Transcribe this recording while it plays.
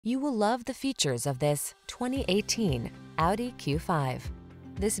You will love the features of this 2018 Audi Q5.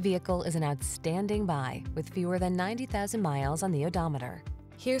 This vehicle is an outstanding buy with fewer than 90,000 miles on the odometer.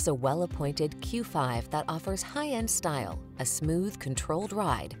 Here's a well-appointed Q5 that offers high-end style, a smooth, controlled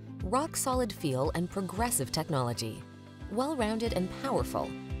ride, rock-solid feel, and progressive technology. Well-rounded and powerful,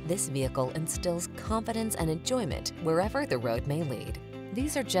 this vehicle instills confidence and enjoyment wherever the road may lead.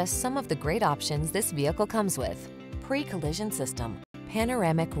 These are just some of the great options this vehicle comes with: pre-collision system,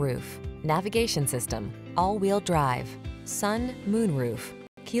 panoramic roof, navigation system, all-wheel drive, sun, moonroof,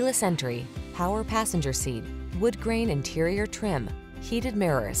 keyless entry, power passenger seat, wood grain interior trim, heated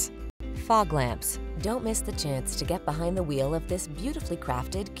mirrors, fog lamps. Don't miss the chance to get behind the wheel of this beautifully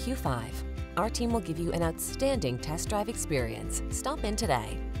crafted Q5. Our team will give you an outstanding test drive experience. Stop in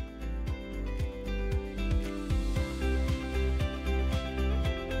today.